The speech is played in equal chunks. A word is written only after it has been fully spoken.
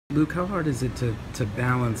Luke, how hard is it to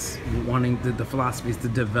balance wanting the philosophies to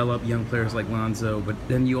develop young players like Lonzo, but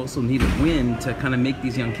then you also need a win to kind of make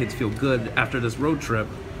these young kids feel good after this road trip?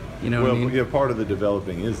 You know what I mean? Yeah, part of the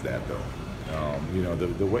developing is that, though.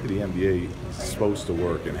 The way the NBA is supposed to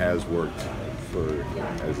work and has worked for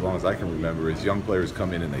as long as I can remember is young players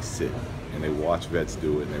come in and they sit and they watch vets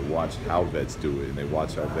do it and they watch how vets do it and they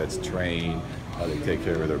watch how vets train, how they take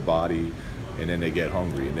care of their body, and then they get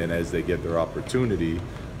hungry. And then as they get their opportunity,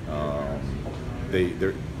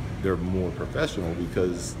 they're more professional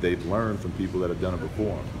because they've learned from people that have done it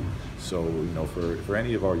before. So, for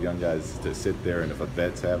any of our young guys to sit there and if a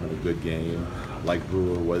vet's having a good game, like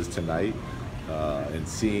Brewer was tonight, and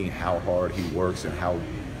seeing how hard he works and how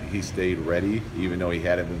he stayed ready, even though he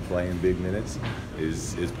hadn't been playing big minutes,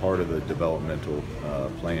 is part of the developmental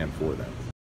plan for them.